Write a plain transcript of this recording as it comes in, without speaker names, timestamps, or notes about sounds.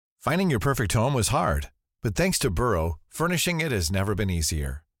Finding your perfect home was hard, but thanks to Burrow, furnishing it has never been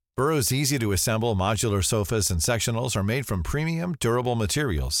easier. Burrow's easy-to-assemble modular sofas and sectionals are made from premium, durable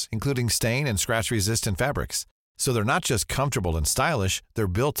materials, including stain and scratch-resistant fabrics. So they're not just comfortable and stylish, they're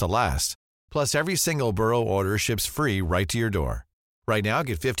built to last. Plus, every single Burrow order ships free right to your door. Right now,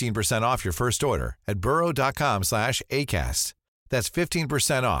 get 15% off your first order at burrow.com/ACAST. That's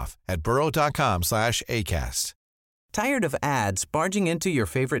 15% off at burrow.com/ACAST. Tired of ads barging into your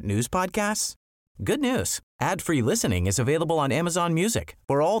favorite news podcasts? Good news. Ad-free listening is available on Amazon Music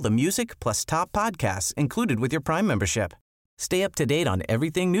for all the music plus top podcasts included with your Prime membership. Stay up to date on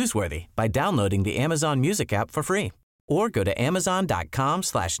everything newsworthy by downloading the Amazon Music app for free or go to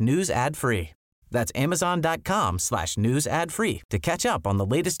amazon.com/news ad free. That's amazon.com/news ad free to catch up on the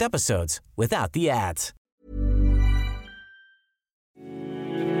latest episodes without the ads.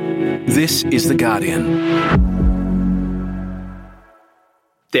 This is The Guardian.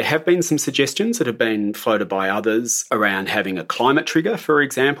 There have been some suggestions that have been floated by others around having a climate trigger, for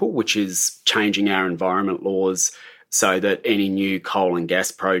example, which is changing our environment laws so that any new coal and gas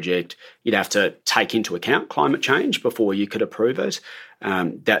project, you'd have to take into account climate change before you could approve it.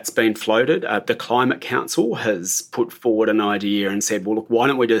 That's been floated. The Climate Council has put forward an idea and said, well, look, why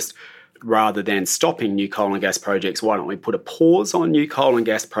don't we just, rather than stopping new coal and gas projects, why don't we put a pause on new coal and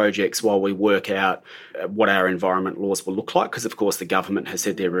gas projects while we work out what our environment laws will look like? Because, of course, the government has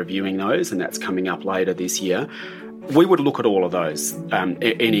said they're reviewing those, and that's coming up later this year. We would look at all of those,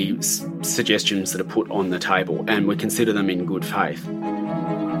 any suggestions that are put on the table, and we consider them in good faith.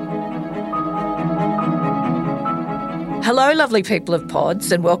 Hello, lovely people of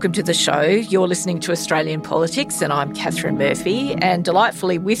Pods, and welcome to the show. You're listening to Australian Politics, and I'm Catherine Murphy. And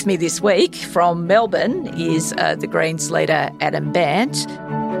delightfully with me this week from Melbourne is the Greens leader, Adam Bandt.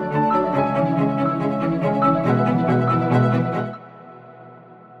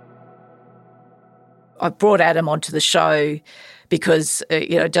 I've brought Adam onto the show because,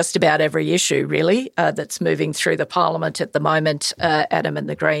 just about every issue really that's moving through the parliament at the moment, Adam and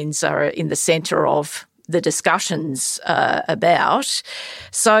the Greens are in the centre of the discussions about.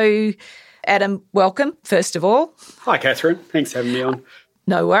 So, Adam, welcome, first of all. Hi, Catherine. Thanks for having me on.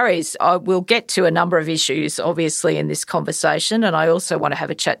 No worries. I will get to a number of issues, obviously, in this conversation, and I also want to have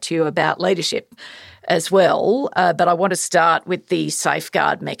a chat to you about leadership as well, but I want to start with the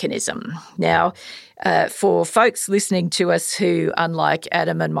safeguard mechanism. Now, for folks listening to us who, unlike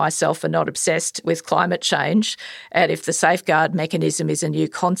Adam and myself, are not obsessed with climate change, and if the safeguard mechanism is a new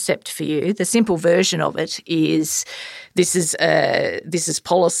concept for you, the simple version of it is this is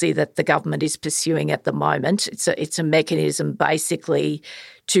policy that the government is pursuing at the moment. It's a mechanism basically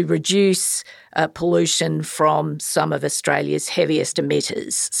to reduce pollution from some of Australia's heaviest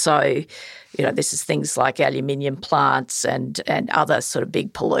emitters. So, this is things like aluminium plants and other sort of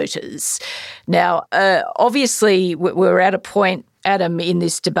big polluters. Now, obviously, we're at a point, Adam, in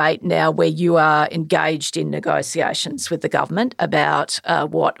this debate now where you are engaged in negotiations with the government about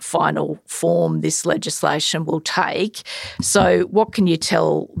what final form this legislation will take. So what can you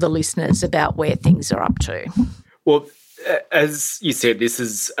tell the listeners about where things are up to? Well, as you said, this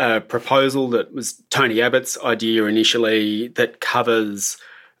is a proposal that was Tony Abbott's idea initially that covers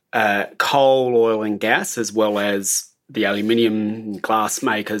coal, oil and gas, as well as the aluminium glass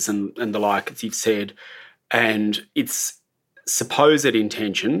makers and the like, as you've said. And its supposed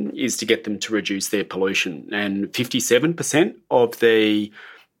intention is to get them to reduce their pollution. And 57% of the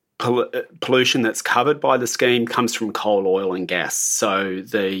pollution that's covered by the scheme comes from coal, oil and gas. So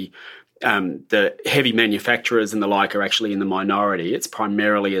the heavy manufacturers and the like are actually in the minority. It's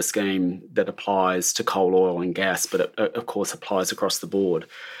primarily a scheme that applies to coal, oil and gas, but it, of course, applies across the board.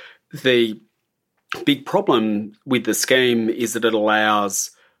 The big problem with the scheme is that it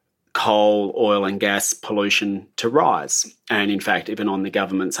allows coal, oil and gas pollution to rise. And in fact, even on the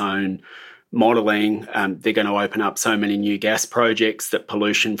government's own modelling, they're going to open up so many new gas projects that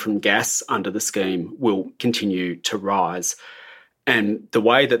pollution from gas under the scheme will continue to rise. And the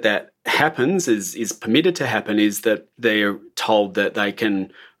way that happens is permitted to happen is that they're told that they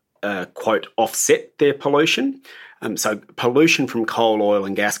can, quote, offset their pollution. So pollution from coal, oil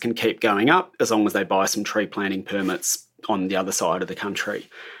and gas can keep going up as long as they buy some tree planting permits on the other side of the country.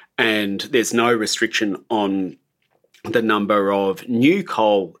 And there's no restriction on the number of new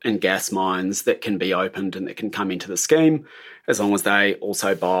coal and gas mines that can be opened and that can come into the scheme as long as they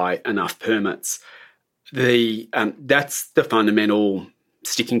also buy enough permits. That's the fundamental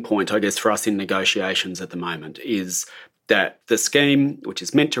sticking point, I guess, for us in negotiations at the moment, is that the scheme, which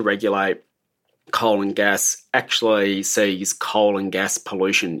is meant to regulate coal and gas, actually sees coal and gas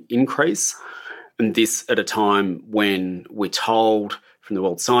pollution increase. And this at a time when we're told from the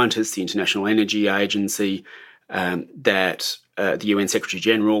world scientists, the International Energy Agency, that the UN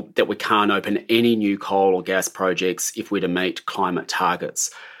Secretary-General, that we can't open any new coal or gas projects if we're to meet climate targets.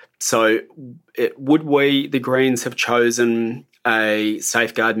 So would we, the Greens, have chosen a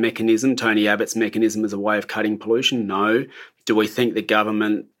safeguard mechanism, Tony Abbott's mechanism, as a way of cutting pollution? No. Do we agree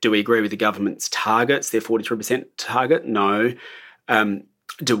with the government's targets, their 43% target? No.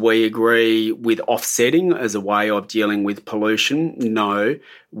 Do we agree with offsetting as a way of dealing with pollution? No.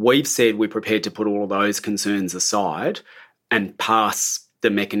 We've said we're prepared to put all of those concerns aside and pass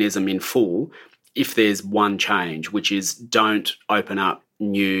the mechanism in full if there's one change, which is don't open up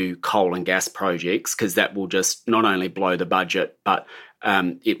new coal and gas projects, because that will just not only blow the budget, but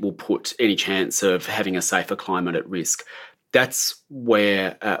it will put any chance of having a safer climate at risk. That's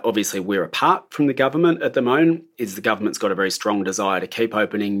where obviously we're apart from the government at the moment, is the government's got a very strong desire to keep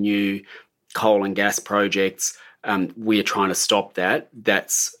opening new coal and gas projects. We're trying to stop that.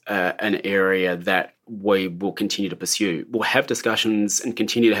 That's an area that we will continue to pursue. We'll have discussions and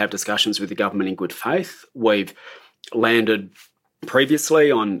continue to have discussions with the government in good faith. We've landed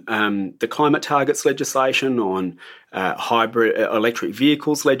previously on the climate targets legislation, on hybrid electric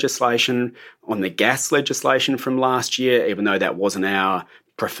vehicles legislation, on the gas legislation from last year. Even though that wasn't our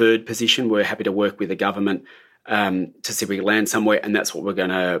preferred position, we're happy to work with the government to see if we can land somewhere, and that's what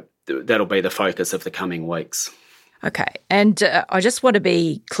that'll be the focus of the coming weeks. Okay. And I just want to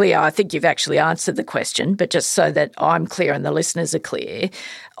be clear. I think you've actually answered the question, but just so that I'm clear and the listeners are clear,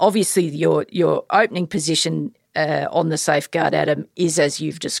 obviously your opening position on the safeguard, Adam, is as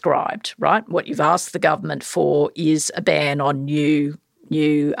you've described, right? What you've asked the government for is a ban on new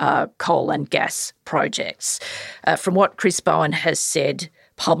coal and gas projects. From what Chris Bowen has said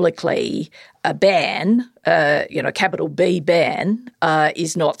publicly, a ban, capital B ban,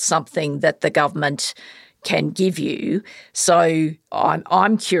 is not something that the government can give you. So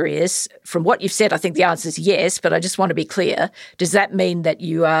I'm curious, from what you've said, I think the answer is yes, but I just want to be clear. Does that mean that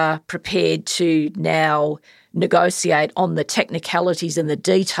you are prepared to now negotiate on the technicalities and the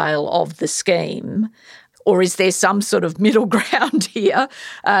detail of the scheme, or is there some sort of middle ground here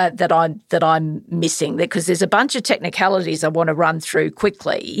that I'm missing? Because there's a bunch of technicalities I want to run through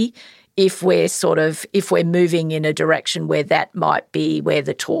quickly if we're moving in a direction where that might be where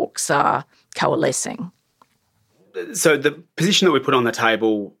the talks are coalescing. So the position that we put on the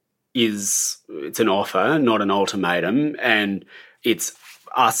table it's an offer, not an ultimatum, and it's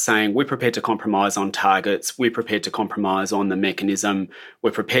us saying we're prepared to compromise on targets, we're prepared to compromise on the mechanism,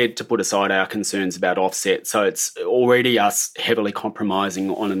 we're prepared to put aside our concerns about offset. So it's already us heavily compromising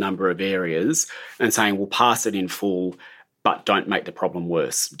on a number of areas and saying we'll pass it in full, but don't make the problem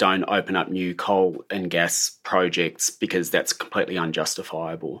worse. Don't open up new coal and gas projects, because that's completely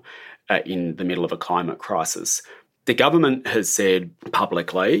unjustifiable in the middle of a climate crisis. The government has said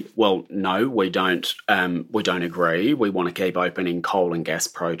publicly, well, no, we don't agree. We want to keep opening coal and gas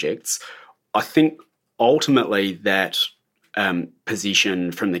projects. I think ultimately that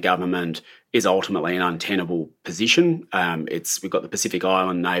position from the government is ultimately an untenable position. We've got the Pacific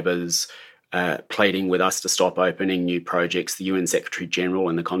Island neighbours pleading with us to stop opening new projects, the UN Secretary-General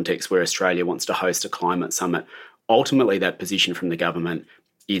in the context where Australia wants to host a climate summit. Ultimately, that position from the government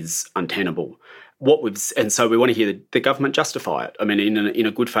is untenable. And so we want to hear the government justify it. I mean, in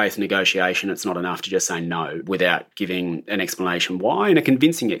a good faith negotiation, it's not enough to just say no without giving an explanation why, and a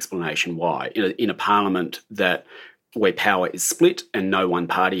convincing explanation why. In a parliament where power is split and no one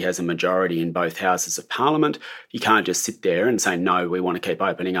party has a majority in both houses of parliament, you can't just sit there and say, no, we want to keep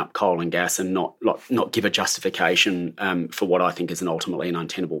opening up coal and gas and not give a justification for what I think is ultimately an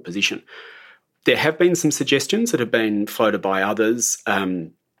untenable position. There have been some suggestions that have been floated by others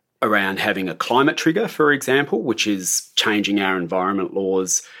around having a climate trigger, for example, which is changing our environment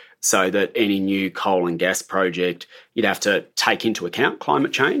laws so that any new coal and gas project, you'd have to take into account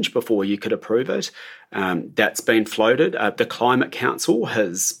climate change before you could approve it. That's been floated. The Climate Council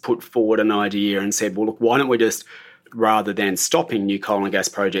has put forward an idea and said, well, look, why don't we just, rather than stopping new coal and gas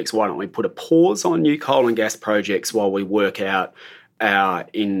projects, why don't we put a pause on new coal and gas projects while we work out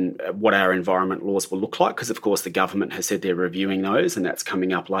what our environment laws will look like, because of course the government has said they're reviewing those, and that's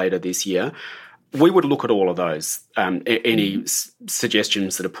coming up later this year. We would look at all of those, any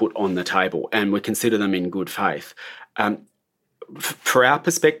suggestions that are put on the table, and we consider them in good faith. For our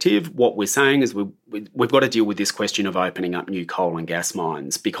perspective, what we're saying is we've got to deal with this question of opening up new coal and gas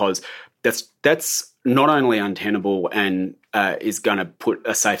mines, because that's not only untenable and is going to put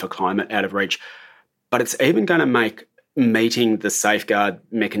a safer climate out of reach, but it's even going to make meeting the safeguard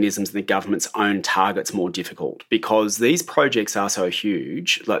mechanisms and the government's own targets more difficult because these projects are so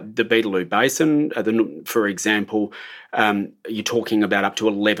huge. Like the Beetaloo Basin, for example, you're talking about up to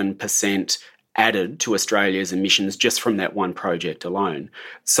 11% added to Australia's emissions just from that one project alone.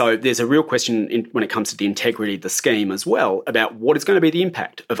 So there's a real question when it comes to the integrity of the scheme as well about what is going to be the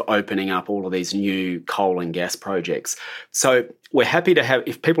impact of opening up all of these new coal and gas projects. So we're happy to have,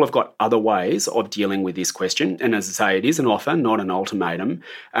 if people have got other ways of dealing with this question, and as I say, it is an offer, not an ultimatum,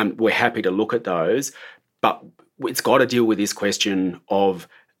 we're happy to look at those, but it's got to deal with this question of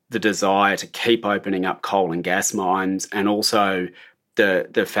the desire to keep opening up coal and gas mines and also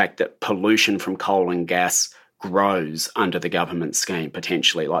the fact that pollution from coal and gas grows under the government scheme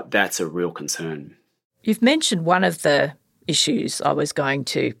potentially. Like that's a real concern. You've mentioned one of the issues I was going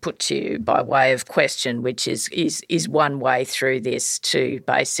to put to you by way of question, which is one way through this to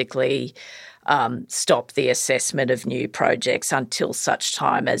basically stop the assessment of new projects until such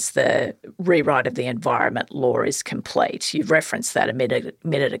time as the rewrite of the environment law is complete. You've referenced that a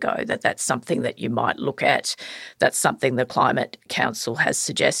minute ago, that's something that you might look at. That's something the Climate Council has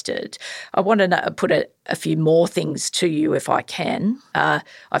suggested. I want to put a few more things to you if I can.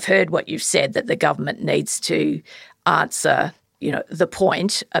 I've heard what you've said, that the government needs to answer, the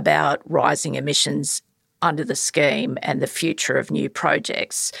point about rising emissions under the scheme and the future of new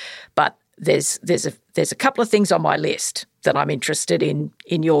projects. But there's a couple of things on my list that I'm interested in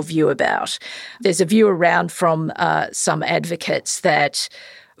your view about. There's a view around from some advocates that,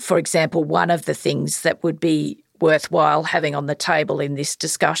 for example, one of the things that would be worthwhile having on the table in this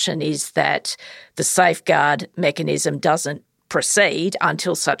discussion is that the safeguard mechanism doesn't proceed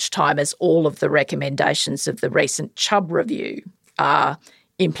until such time as all of the recommendations of the recent Chubb review are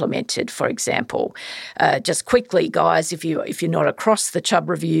implemented, for example. Just quickly, guys, if you're not across the Chubb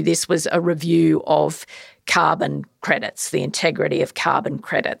review, this was a review of carbon credits, the integrity of carbon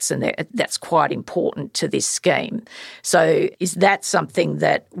credits, and that's quite important to this scheme. So is that something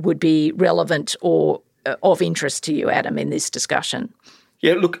that would be relevant or of interest to you, Adam, in this discussion?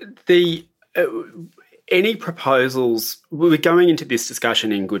 Yeah, look, any proposals, we're going into this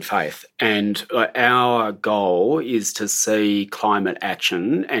discussion in good faith, and our goal is to see climate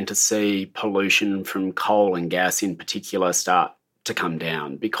action and to see pollution from coal and gas in particular start to come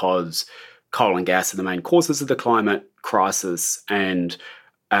down, because coal and gas are the main causes of the climate crisis, and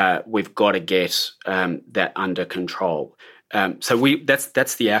we've got to get that under control. So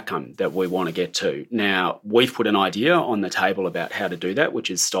that's the outcome that we want to get to. Now, we've put an idea on the table about how to do that, which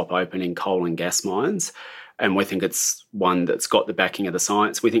is stop opening coal and gas mines. And we think it's one that's got the backing of the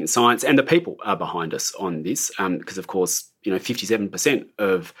science. We think science and the people are behind us on this because, of course, 57%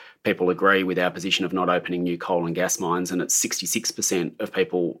 of people agree with our position of not opening new coal and gas mines, and it's 66% of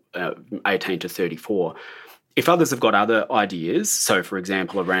people 18 to 34. If others have got other ideas, so, for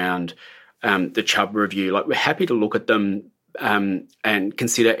example, around the Chubb review, we're happy to look at them and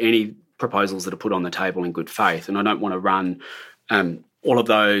consider any proposals that are put on the table in good faith. And I don't want to run all of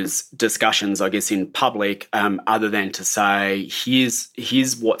those discussions, I guess, in public, other than to say,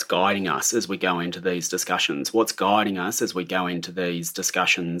 here's what's guiding us as we go into these discussions. What's guiding us as we go into these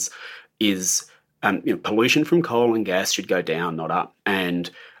discussions is pollution from coal and gas should go down, not up. And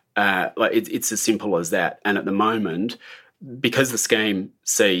it's as simple as that. And at the moment, because the scheme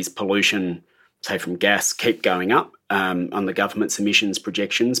sees pollution, say, from gas keep going up on the government's emissions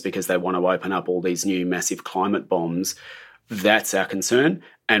projections because they want to open up all these new massive climate bombs, that's our concern.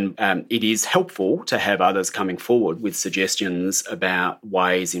 And it is helpful to have others coming forward with suggestions about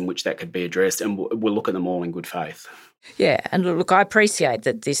ways in which that could be addressed, and we'll look at them all in good faith. Yeah, and look, I appreciate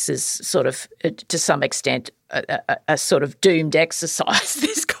that this is sort of, to some extent, a sort of doomed exercise,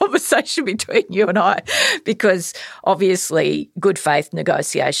 this conversation between you and I, because obviously good faith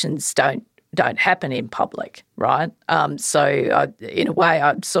negotiations don't happen in public, right? So in a way,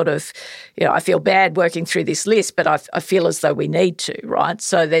 I'm sort of, I feel bad working through this list, but I feel as though we need to, right?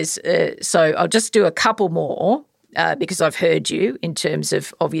 So so I'll just do a couple more because I've heard you in terms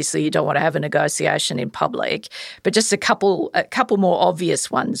of, obviously you don't want to have a negotiation in public, but just a couple more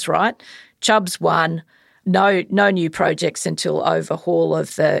obvious ones, right? Chubb's one. No new projects until overhaul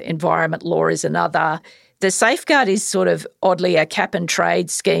of the environment law is another. The safeguard is sort of oddly a cap and trade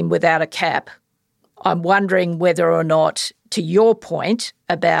scheme without a cap. I'm wondering whether or not, to your point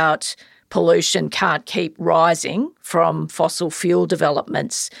about pollution can't keep rising from fossil fuel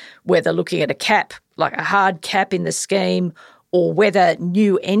developments, whether looking at a cap, like a hard cap in the scheme, or whether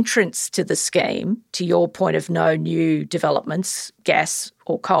new entrants to the scheme, to your point of no new developments, gas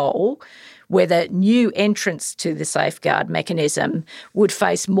or coal, whether new entrants to the safeguard mechanism would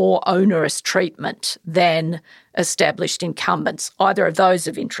face more onerous treatment than established incumbents. Either of those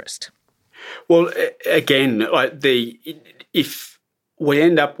of interest? Well, again, if we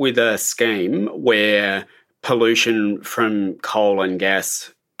end up with a scheme where pollution from coal and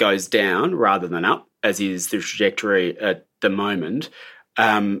gas goes down rather than up, as is the trajectory at the moment,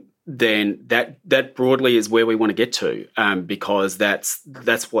 then that broadly is where we want to get to, because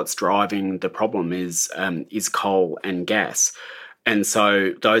that's what's driving the problem is coal and gas. And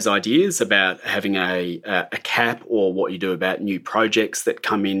so those ideas about having a cap or what you do about new projects that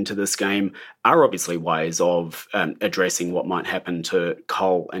come into the scheme are obviously ways of addressing what might happen to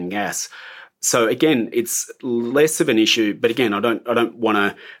coal and gas. So again, it's less of an issue, but again, I don't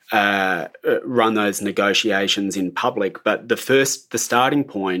want to run those negotiations in public. But the starting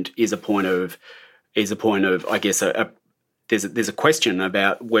point is a point of I guess there's a question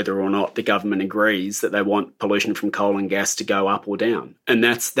about whether or not the government agrees that they want pollution from coal and gas to go up or down, and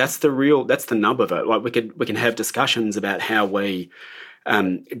that's the nub of it. Like we can have discussions about how we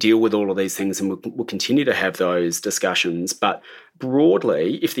deal with all of these things, and we'll continue to have those discussions. But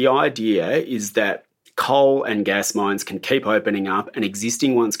broadly, if the idea is that coal and gas mines can keep opening up and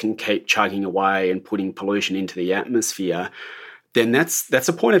existing ones can keep chugging away and putting pollution into the atmosphere, then that's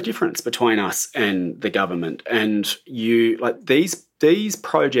a point of difference between us and the government. And these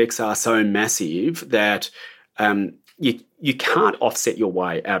projects are so massive that you can't offset your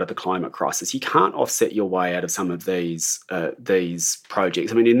way out of the climate crisis. You can't offset your way out of some of these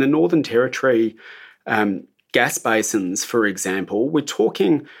projects. I mean, in the Northern Territory gas basins, for example, we're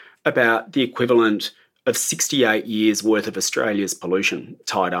talking about the equivalent of 68 years' worth of Australia's pollution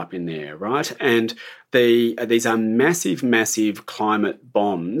tied up in there, right? And these are massive, massive climate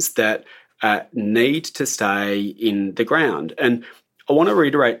bombs that need to stay in the ground. And I want to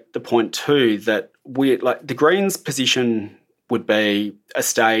reiterate the point too that the Greens' position would be a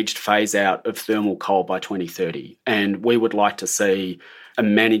staged phase out of thermal coal by 2030, and we would like to see a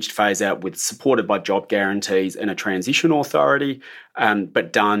managed phase out supported by job guarantees and a transition authority,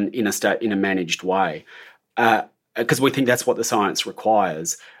 but done in a managed way, because we think that's what the science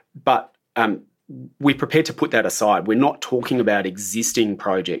requires. But we're prepared to put that aside. We're not talking about existing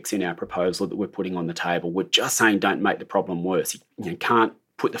projects in our proposal that we're putting on the table. We're just saying don't make the problem worse. You can't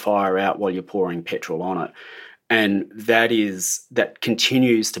put the fire out while you're pouring petrol on it. And that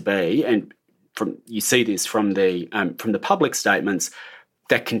continues to be, and you see this from the public statements,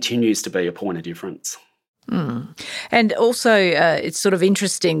 that continues to be a point of difference. Mm. And also, it's sort of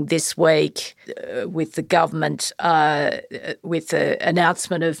interesting this week with the government, with the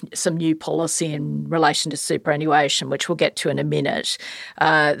announcement of some new policy in relation to superannuation, which we'll get to in a minute,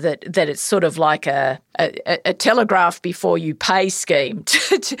 that it's sort of like a telegraph before you pay scheme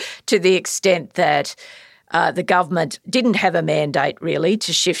to the extent that the government didn't have a mandate really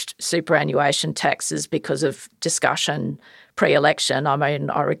to shift superannuation taxes because of discussion pre-election. I mean,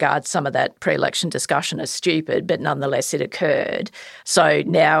 I regard some of that pre-election discussion as stupid, but nonetheless it occurred. So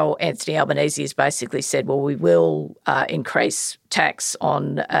now Anthony Albanese has basically said, well, we will increase tax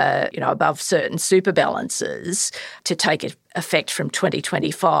on, above certain super balances to take effect from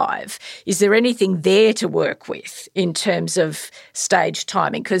 2025. Is there anything there to work with in terms of stage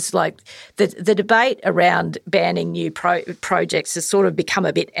timing? Because the debate around banning new projects has sort of become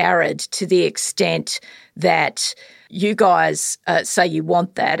a bit arid to the extent that you guys say you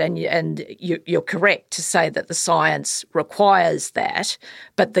want that, and you're correct to say that the science requires that,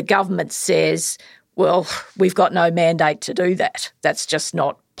 but the government says, well, we've got no mandate to do that. That's just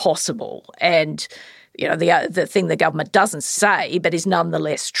not possible. And the thing the government doesn't say, but is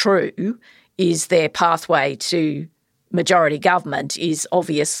nonetheless true, is their pathway to majority government is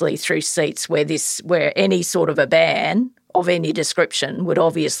obviously through seats where any sort of a ban of any description would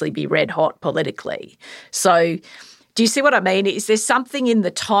obviously be red hot politically. So do you see what I mean? Is there something in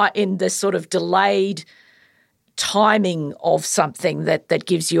the sort of delayed timing of something that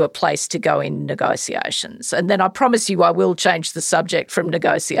gives you a place to go in negotiations? And then I promise you I will change the subject from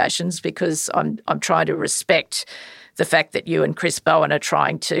negotiations, because I'm trying to respect the fact that you and Chris Bowen are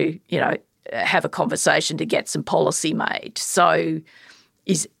trying to, have a conversation to get some policy made. So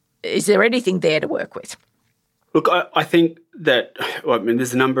is there anything there to work with? Look, I think that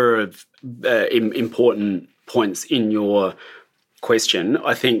there's a number of important points in your question.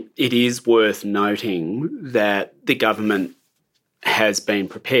 I think it is worth noting that the government has been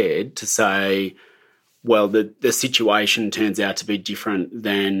prepared to say, well, the situation turns out to be different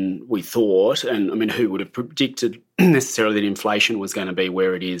than we thought. And I mean, who would have predicted necessarily that inflation was going to be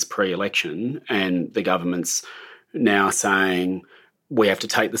where it is pre-election? And the government's now saying, we have to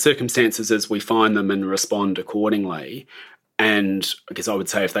take the circumstances as we find them and respond accordingly. And I guess I would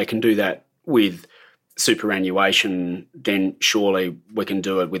say if they can do that with superannuation, then surely we can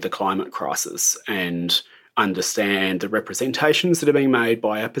do it with the climate crisis and understand the representations that are being made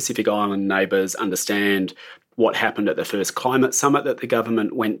by our Pacific Island neighbours, understand what happened at the first climate summit that the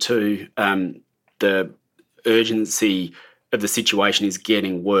government went to. The urgency of the situation is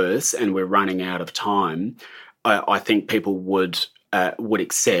getting worse and we're running out of time. I think people would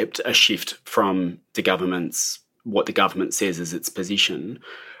accept a shift from what the government says is its position.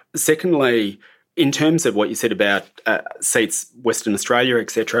 Secondly, in terms of what you said about seats, Western Australia,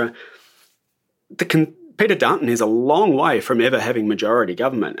 etc., Peter Dutton is a long way from ever having majority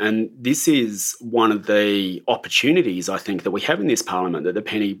government, and this is one of the opportunities I think that we have in this parliament, that the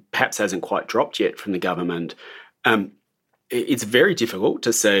penny perhaps hasn't quite dropped yet from the government. It's very difficult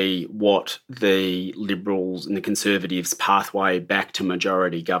to see what the Liberals and the Conservatives' pathway back to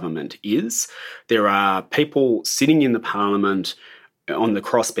majority government is. There are people sitting in the parliament on the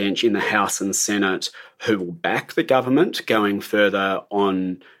crossbench in the House and Senate who will back the government going further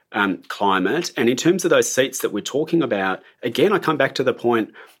on climate. And in terms of those seats that we're talking about, again, I come back to the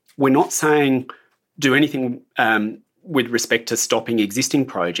point, we're not saying do anything with respect to stopping existing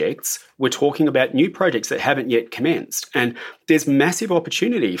projects. We're talking about new projects that haven't yet commenced. And there's massive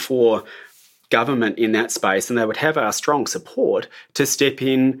opportunity for government in that space, and they would have our strong support to step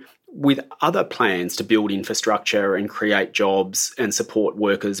in with other plans to build infrastructure and create jobs and support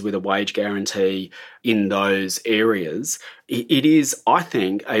workers with a wage guarantee in those areas. It is, I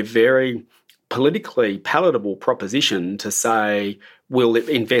think, a very politically palatable proposition to say we'll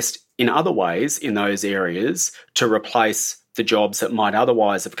invest in other ways in those areas to replace the jobs that might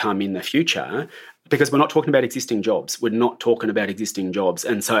otherwise have come in the future, because we're not talking about existing jobs. We're not talking about existing jobs.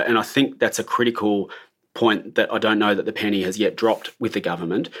 And I think that's a critical point that I don't know that the penny has yet dropped with the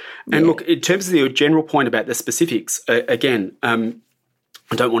government. And look, in terms of the general point about the specifics, again, I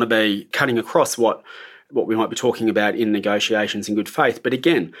don't want to be cutting across what we might be talking about in negotiations in good faith. But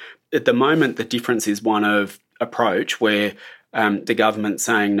again, at the moment, the difference is one of approach where the government's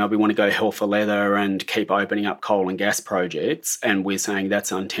saying, no, we want to go hell for leather and keep opening up coal and gas projects, and we're saying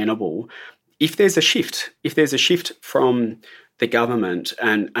that's untenable. If there's a shift from the government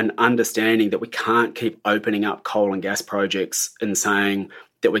and an understanding that we can't keep opening up coal and gas projects and saying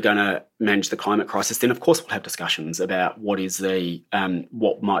that we're going to manage the climate crisis, then of course we'll have discussions about what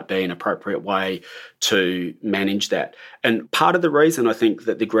might be an appropriate way to manage that. And part of the reason I think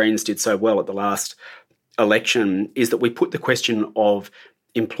that the Greens did so well at the last election is that we put the question of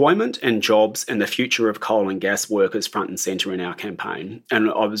employment and jobs and the future of coal and gas workers front and centre in our campaign.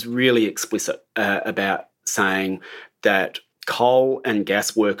 And I was really explicit about saying that coal and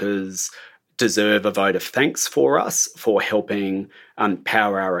gas workers deserve a vote of thanks for us for helping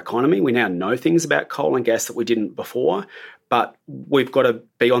power our economy. We now know things about coal and gas that we didn't before, but we've got to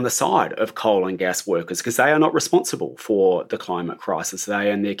be on the side of coal and gas workers because they are not responsible for the climate crisis. They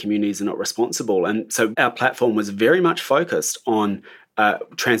and their communities are not responsible. And so our platform was very much focused on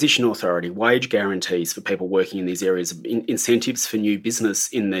transition authority, wage guarantees for people working in these areas, incentives for new business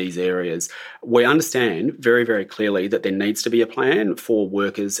in these areas. We understand very, very clearly that there needs to be a plan for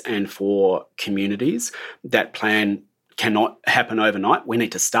workers and for communities. That plan cannot happen overnight. We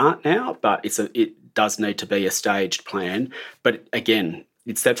need to start now, but it does need to be a staged plan. But again,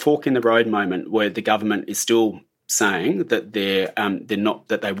 it's that fork in the road moment where the government is still saying that they're not,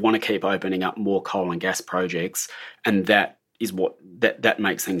 that they want to keep opening up more coal and gas projects, and that is what that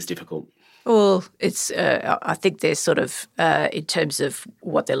makes things difficult. Well, it's I think they're sort of in terms of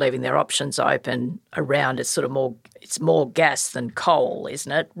what they're leaving their options open around. It's sort of more gas than coal,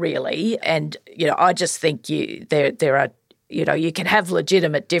 isn't it? Really, and I just think there are you can have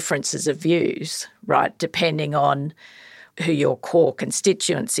legitimate differences of views, right, depending on who your core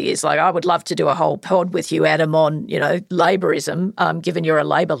constituency is. Like, I would love to do a whole pod with you, Adam, on Labourism, given you're a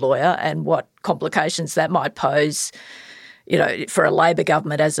Labor lawyer, and what complications that might pose, for a Labor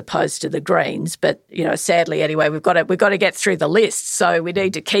government as opposed to the Greens. But, sadly, anyway, we've got to get through the list. So we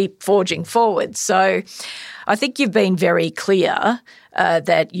need to keep forging forward. So I think you've been very clear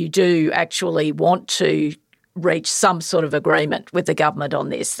that you do actually want to reach some sort of agreement with the government on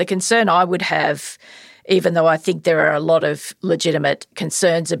this. The concern I would have, even though I think there are a lot of legitimate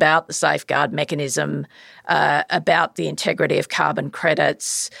concerns about the safeguard mechanism, about the integrity of carbon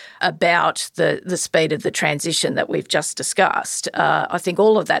credits, about the speed of the transition that we've just discussed. I think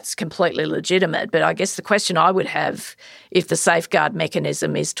all of that's completely legitimate. But I guess the question I would have, if the safeguard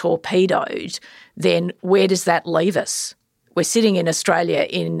mechanism is torpedoed, then where does that leave us? We're sitting in Australia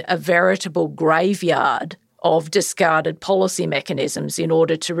in a veritable graveyard of discarded policy mechanisms in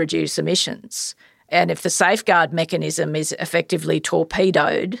order to reduce emissions. And if the safeguard mechanism is effectively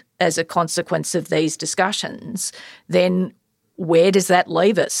torpedoed as a consequence of these discussions, then where does that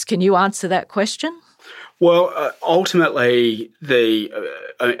leave us? Can you answer that question? Well, ultimately,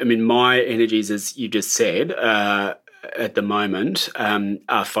 my energies, as you just said, at the moment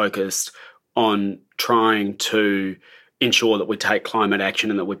are focused on trying to ensure that we take climate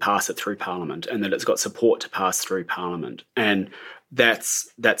action and that we pass it through Parliament and that it's got support to pass through Parliament. And that's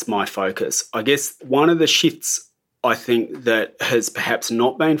my focus. I guess one of the shifts I think that has perhaps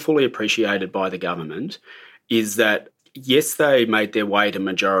not been fully appreciated by the government is that, yes, they made their way to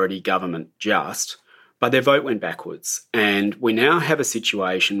majority government just, but their vote went backwards. And we now have a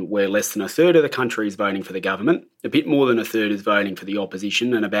situation where less than a third of the country is voting for the government, a bit more than a third is voting for the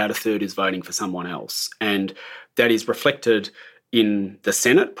opposition, and about a third is voting for someone else. And that is reflected in the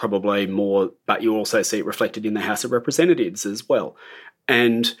Senate, probably more, but you also see it reflected in the House of Representatives as well.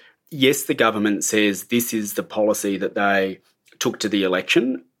 And yes, the government says this is the policy that they took to the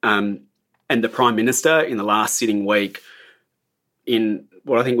election. And the Prime Minister in the last sitting week, in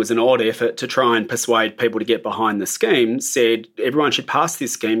what I think was an odd effort to try and persuade people to get behind the scheme, said everyone should pass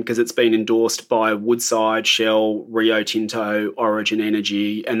this scheme because it's been endorsed by Woodside, Shell, Rio Tinto, Origin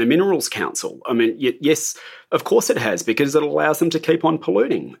Energy and the Minerals Council. I mean, yes, of course it has, because it allows them to keep on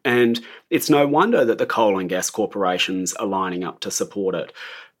polluting. And it's no wonder that the coal and gas corporations are lining up to support it.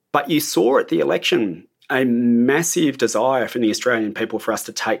 But you saw at the election a massive desire from the Australian people for us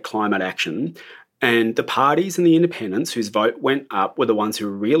to take climate action. And the parties and the independents whose vote went up were the ones who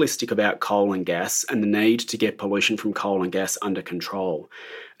were realistic about coal and gas and the need to get pollution from coal and gas under control.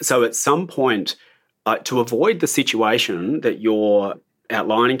 So at some point, to avoid the situation that you're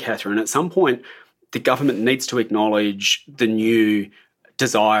outlining, Catherine, at some point, the government needs to acknowledge the new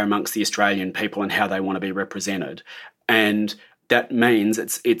desire amongst the Australian people and how they want to be represented. And that means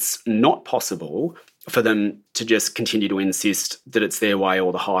it's not possible for them to just continue to insist that it's their way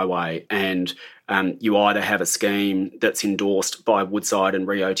or the highway, and you either have a scheme that's endorsed by Woodside and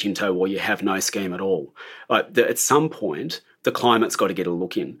Rio Tinto or you have no scheme at all. At some point, the climate's got to get a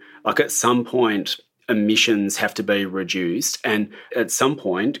look in. At some point, emissions have to be reduced, and at some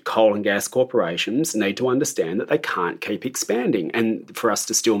point, coal and gas corporations need to understand that they can't keep expanding and for us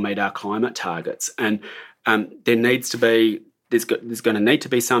to still meet our climate targets. And there needs to be There's going to need to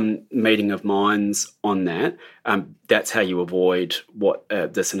be some meeting of minds on that. That's how you avoid what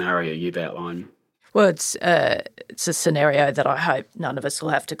the scenario you've outlined. Well, it's a scenario that I hope none of us will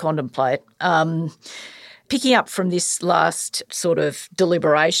have to contemplate. Picking up from this last sort of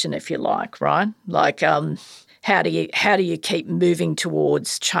deliberation, if you like, right? How do you keep moving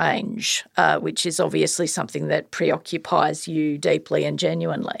towards change, which is obviously something that preoccupies you deeply and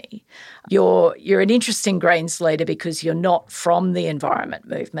genuinely. You're an interesting Greens leader because you're not from the environment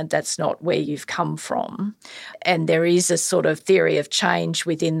movement. That's not where you've come from. And there is a sort of theory of change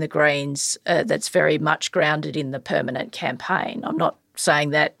within the Greens that's very much grounded in the permanent campaign. I'm not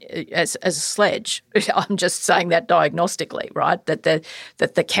saying that as a sledge. I'm just saying that diagnostically, right? That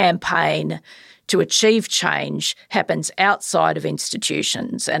the campaign to achieve change happens outside of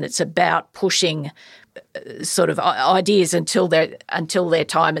institutions, and it's about pushing sort of ideas until their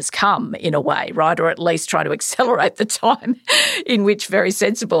time has come, in a way, right? Or at least try to accelerate the time in which very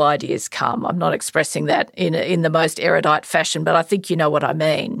sensible ideas come. I'm not expressing that in the most erudite fashion, but I think you know what I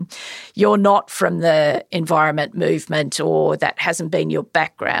mean. You're not from the environment movement, or that hasn't been your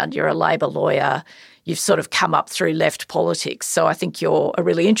background. You're a Labor lawyer. You've sort of come up through left politics. So I think you're a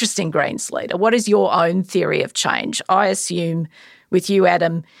really interesting Greens leader. What is your own theory of change? I assume with you,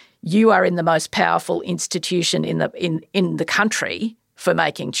 Adam, you are in the most powerful institution in the country for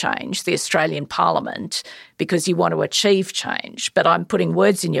making change, the Australian Parliament, because you want to achieve change. But I'm putting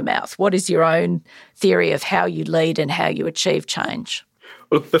words in your mouth. What is your own theory of how you lead and how you achieve change?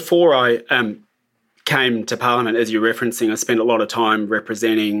 Look, before I came to Parliament, as you're referencing, I spent a lot of time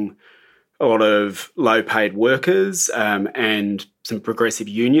representing a lot of low-paid workers and some progressive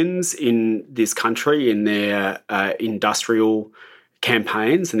unions in this country in their industrial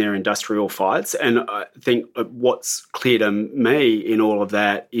campaigns and their industrial fights. And I think what's clear to me in all of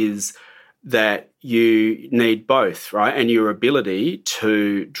that is that you need both, right? And your ability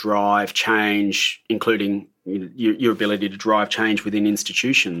to drive change, including your ability to drive change within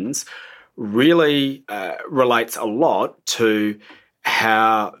institutions, really relates a lot to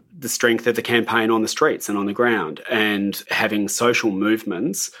how the strength of the campaign on the streets and on the ground. And having social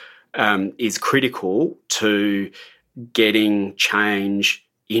movements is critical to getting change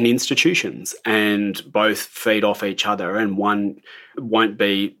in institutions, and both feed off each other, and one won't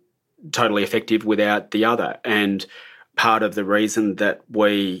be totally effective without the other. And part of the reason that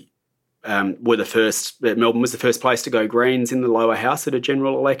we that Melbourne was the first place to go Greens in the lower house at a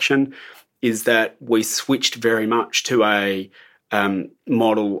general election is that we switched very much to a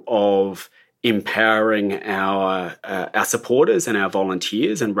model of empowering our supporters and our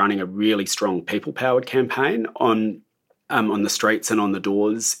volunteers and running a really strong people-powered campaign on the streets and on the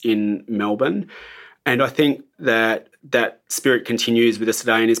doors in Melbourne. And I think that spirit continues with us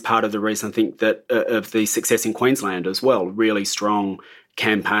today and is part of the reason I think that of the success in Queensland as well. Really strong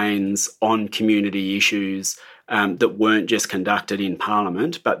campaigns on community issues that weren't just conducted in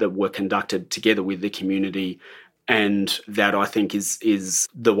Parliament, but that were conducted together with the community. And that, I think, is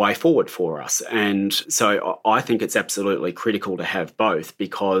the way forward for us. And so I think it's absolutely critical to have both,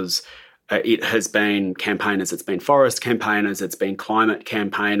 because it has been campaigners, it's been forest campaigners, it's been climate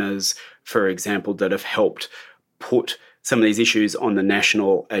campaigners, for example, that have helped put some of these issues on the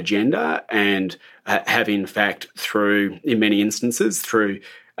national agenda and have, in fact, in many instances, through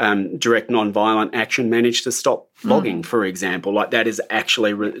direct non-violent action, managed to stop logging, for example. Like, that has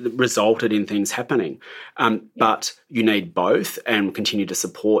actually resulted in things happening. But you need both and continue to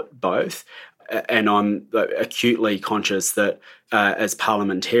support both. And I'm acutely conscious that as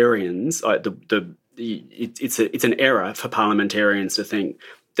parliamentarians, it's an error for parliamentarians to think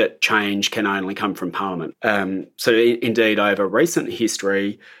that change can only come from Parliament. So indeed, over recent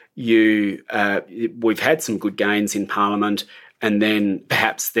history, we've had some good gains in Parliament, and then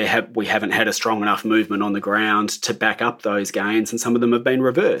perhaps we haven't had a strong enough movement on the ground to back up those gains, and some of them have been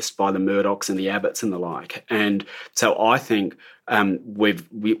reversed by the Murdochs and the Abbotts and the like. And so I think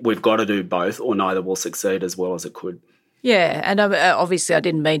we've got to do both, or neither will succeed as well as it could. Yeah, and obviously I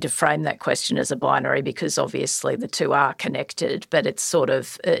didn't mean to frame that question as a binary, because obviously the two are connected, but it's sort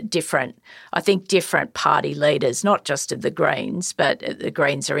of different. I think different party leaders, not just of the Greens, but the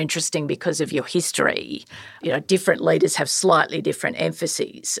Greens are interesting because of your history. Different leaders have slightly different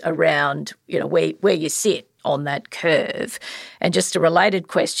emphases around, where you sit on that curve. And just a related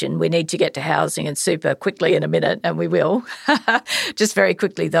question, we need to get to housing and super quickly in a minute, and we will. Just very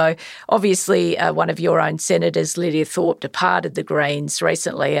quickly though, obviously one of your own senators, Lydia Thorpe, departed the Greens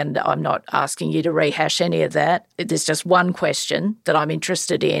recently, and I'm not asking you to rehash any of that. There's just one question that I'm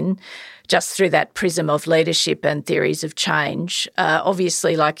interested in, just through that prism of leadership and theories of change.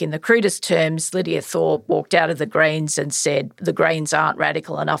 Obviously, like in the crudest terms, Lydia Thorpe walked out of the Greens and said, the Greens aren't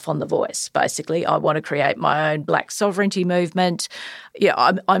radical enough on The Voice. Basically, I want to create my own black sovereignty movement.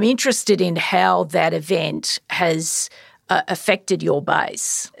 I'm interested in how that event has affected your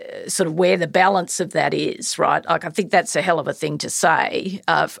base, sort of where the balance of that is, right? Like, I think that's a hell of a thing to say,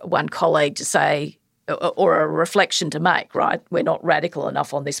 one colleague to say, or a reflection to make, right? We're not radical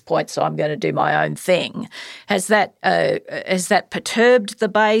enough on this point, so I'm going to do my own thing. Has that perturbed the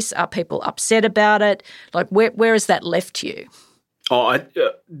base? Are people upset about it? Like, where has that left you?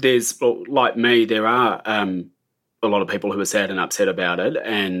 Like me, there are a lot of people who are sad and upset about it,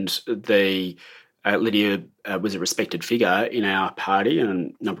 and Lydia was a respected figure in our party,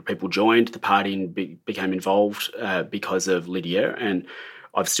 and a number of people joined the party and became involved because of Lydia, and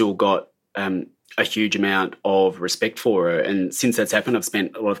I've still got a huge amount of respect for her. And since that's happened, I've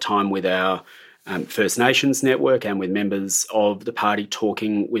spent a lot of time with our First Nations network and with members of the party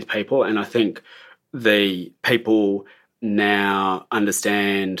talking with people. And I think the people now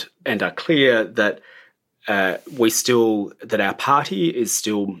understand and are clear that that our party is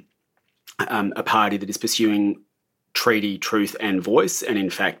still a party that is pursuing treaty, truth and voice. And in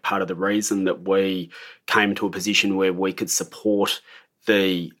fact, part of the reason that we came to a position where we could support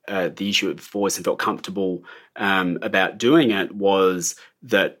the issue of voice and felt comfortable about doing it was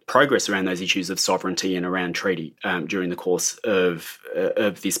that progress around those issues of sovereignty and around treaty during the course of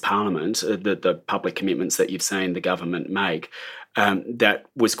this parliament, the public commitments that you've seen the government make, that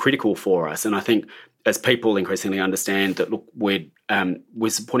was critical for us. And I think as people increasingly understand that, look, we're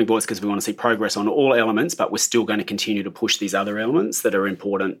supporting voice because we want to see progress on all elements, but we're still going to continue to push these other elements that are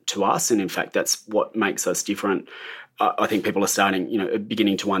important to us. And in fact, that's what makes us different. I think people are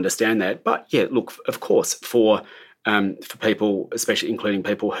beginning to understand that. But yeah, look, of course, for people, especially including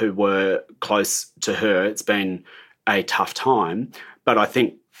people who were close to her, it's been a tough time. But I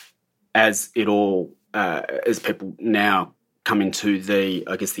think as people now come into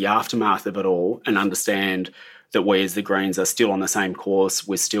the aftermath of it all and understand that we as the Greens are still on the same course,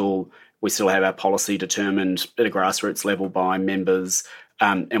 we still have our policy determined at a grassroots level by members,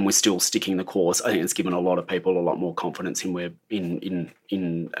 and we're still sticking the course. I think it's given a lot of people a lot more confidence in where things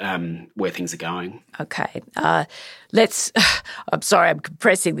are going. Okay, I'm sorry, I'm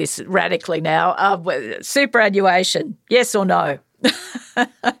compressing this radically now. Superannuation, yes or no?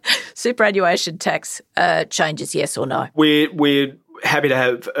 Superannuation tax changes, yes or no? We're happy to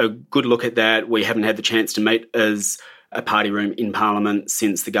have a good look at that. We haven't had the chance to meet as a party room in Parliament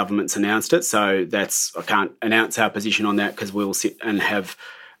since the government's announced it, so I can't announce our position on that because we'll sit and have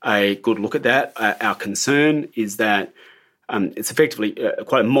a good look at that. Our concern is that it's effectively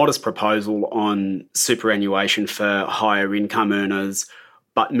quite a modest proposal on superannuation for higher income earners,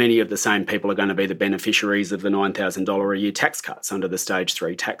 but many of the same people are going to be the beneficiaries of the $9,000 a year tax cuts under the Stage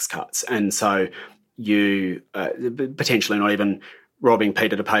 3 tax cuts. And so you potentially not even robbing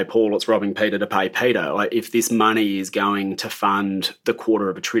Peter to pay Paul, it's robbing Peter to pay Peter. Like, if this money is going to fund the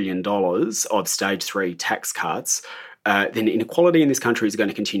 $250 billion of Stage 3 tax cuts, then inequality in this country is going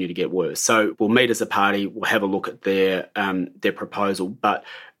to continue to get worse. So we'll meet as a party, we'll have a look at their proposal, but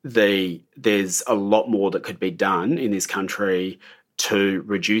there's a lot more that could be done in this country to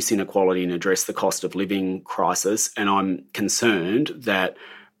reduce inequality and address the cost of living crisis. And I'm concerned that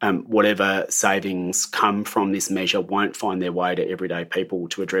whatever savings come from this measure won't find their way to everyday people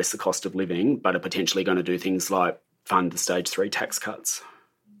to address the cost of living, but are potentially going to do things like fund the Stage 3 tax cuts.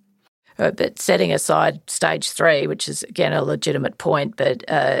 But setting aside Stage 3, which is, again, a legitimate point, but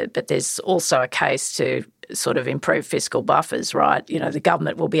there's also a case to sort of improve fiscal buffers, right? You know, the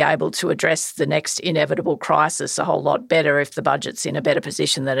government will be able to address the next inevitable crisis a whole lot better if the budget's in a better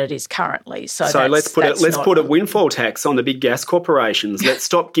position than it is currently. So let's put a windfall tax on the big gas corporations. Let's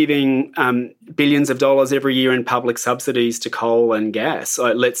stop giving billions of dollars every year in public subsidies to coal and gas.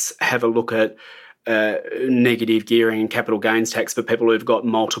 Let's have a look at negative gearing and capital gains tax for people who've got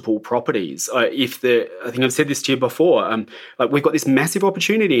multiple properties. I think I've said this to you before, we've got this massive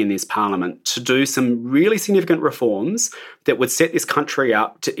opportunity in this Parliament to do some really significant reforms that would set this country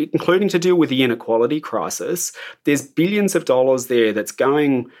up, including to deal with the inequality crisis. There's billions of dollars there that's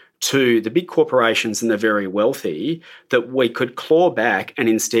going to the big corporations and the very wealthy that we could claw back and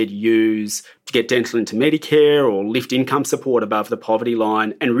instead use to get dental into Medicare or lift income support above the poverty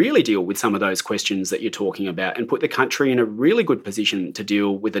line and really deal with some of those questions that you're talking about and put the country in a really good position to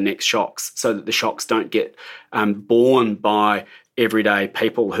deal with the next shocks so that the shocks don't get borne by everyday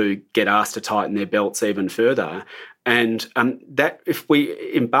people who get asked to tighten their belts even further. And that if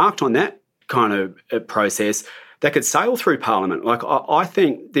we embarked on that kind of process, that could sail through Parliament. I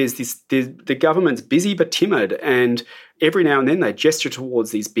think the government's busy but timid, and every now and then they gesture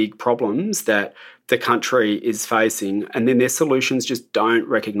towards these big problems that the country is facing, and then their solutions just don't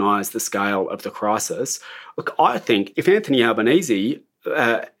recognise the scale of the crisis. Look, I think if Anthony Albanese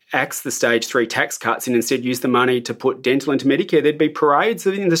axed the Stage 3 tax cuts and instead used the money to put dental into Medicare, there'd be parades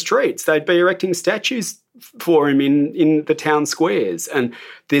in the streets. They'd be erecting statues for him in the town squares. And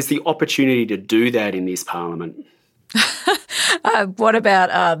there's the opportunity to do that in this Parliament. What about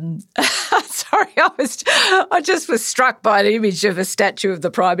sorry, I just was struck by an image of a statue of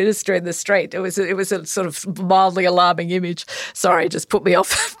the Prime Minister in the street. It was a sort of mildly alarming image. Sorry, just put me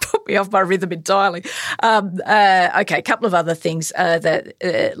off my rhythm entirely. Okay, a couple of other things.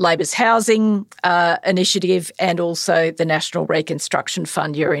 Labor's housing initiative and also the National Reconstruction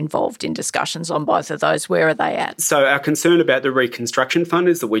Fund. You're involved in discussions on both of those. Where are they at? So our concern about the Reconstruction Fund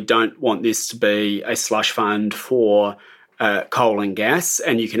is that we don't want this to be a slush fund for coal and gas,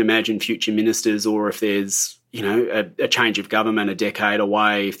 and you can imagine future ministers, or if there's a change of government a decade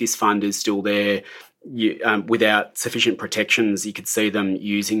away, if this fund is still there without sufficient protections, you could see them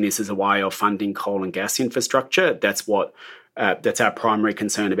using this as a way of funding coal and gas infrastructure. That's our primary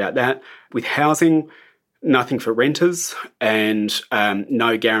concern about that. With housing, nothing for renters and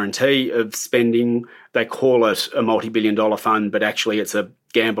no guarantee of spending. They call it a multi-billion-dollar fund, but actually it's a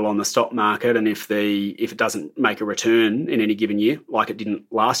gamble on the stock market, and if it doesn't make a return in any given year, like it didn't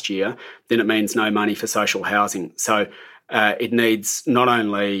last year, then it means no money for social housing. So it needs not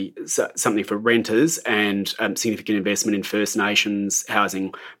only something for renters and significant investment in First Nations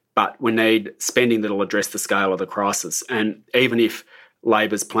housing, but we need spending that will address the scale of the crisis. And even if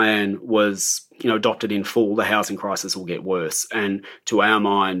Labor's plan was adopted in full, the housing crisis will get worse. And to our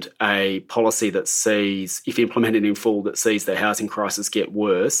mind, a policy that sees, if implemented in full, that sees the housing crisis get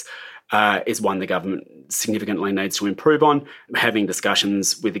worse is one the government significantly needs to improve on. Having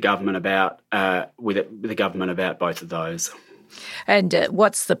discussions with the government about both of those. And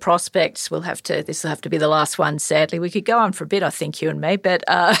what's the prospects? This will have to be the last one, sadly. We could go on for a bit, I think, you and me, but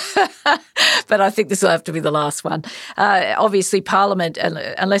but I think this will have to be the last one. Obviously, Parliament,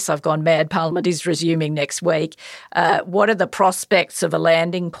 unless I've gone mad, Parliament is resuming next week. What are the prospects of a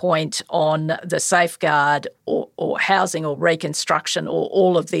landing point on the safeguard or housing or reconstruction or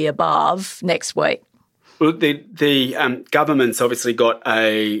all of the above next week? Well, the government's obviously got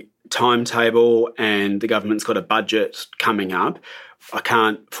a timetable and the government's got a budget coming up. I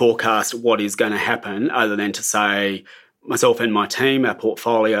can't forecast what is going to happen other than to say myself and my team, our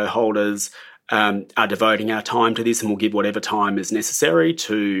portfolio holders, are devoting our time to this, and we'll give whatever time is necessary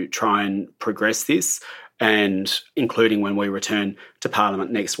to try and progress this, and including when we return to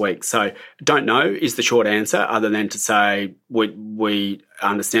Parliament next week. So don't know is the short answer, other than to say we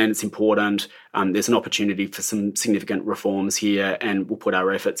understand it's important. There's an opportunity for some significant reforms here, and we'll put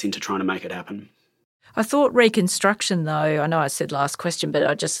our efforts into trying to make it happen. I thought reconstruction, though, I know I said last question,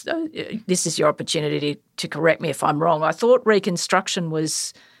 but this is your opportunity to correct me if I'm wrong. I thought reconstruction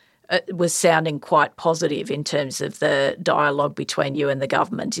was sounding quite positive in terms of the dialogue between you and the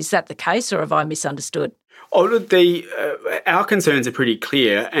government. Is that the case, or have I misunderstood? Oh, look, our concerns are pretty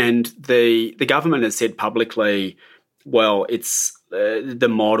clear, and the government has said publicly, well, it's the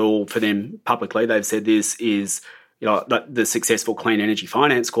model for them publicly. They've said this is the successful Clean Energy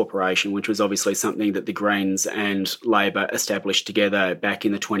Finance Corporation, which was obviously something that the Greens and Labor established together back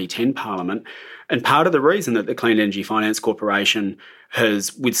in the 2010 Parliament. And part of the reason that the Clean Energy Finance Corporation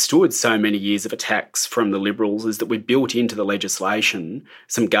has withstood so many years of attacks from the Liberals is that we built into the legislation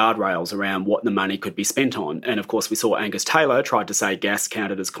some guardrails around what the money could be spent on. And of course, we saw Angus Taylor tried to say gas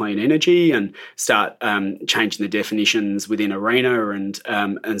counted as clean energy and start changing the definitions within ARENA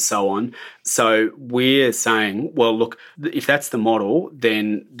and so on. So we're saying, well, look, if that's the model,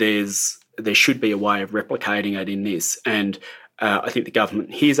 then there should be a way of replicating it in this. And I think the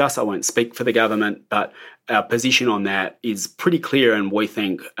government hears us. I won't speak for the government, but our position on that is pretty clear, and we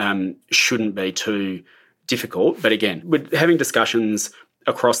think shouldn't be too difficult. But again, we're having discussions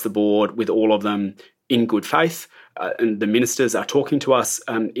across the board with all of them in good faith, and the ministers are talking to us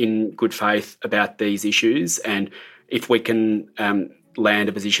in good faith about these issues. And if we can land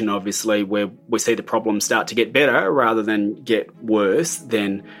a position, obviously, where we see the problems start to get better rather than get worse,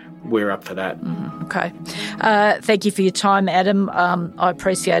 then we're up for that. Okay. Thank you for your time, Adam. I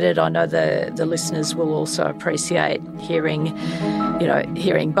appreciate it. I know the listeners will also appreciate hearing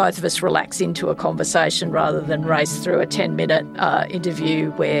both of us relax into a conversation rather than race through a 10-minute interview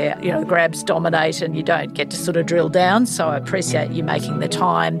where, grabs dominate and you don't get to sort of drill down. So I appreciate you making the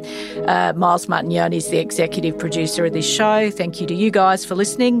time. Miles Martignoni is the executive producer of this show. Thank you to you guys for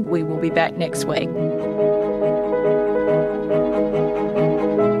listening. We will be back next week.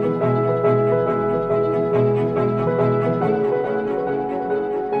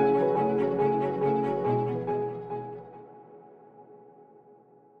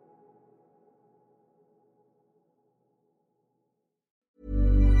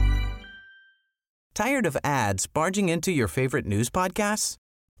 Tired of ads barging into your favorite news podcasts?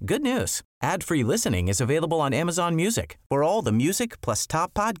 Good news. Ad-free listening is available on Amazon Music for all the music plus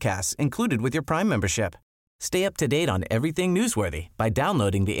top podcasts included with your Prime membership. Stay up to date on everything newsworthy by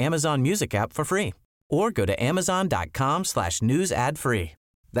downloading the Amazon Music app for free or go to amazon.com/news ad free.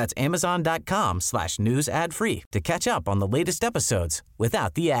 That's amazon.com/news ad free to catch up on the latest episodes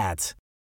without the ads.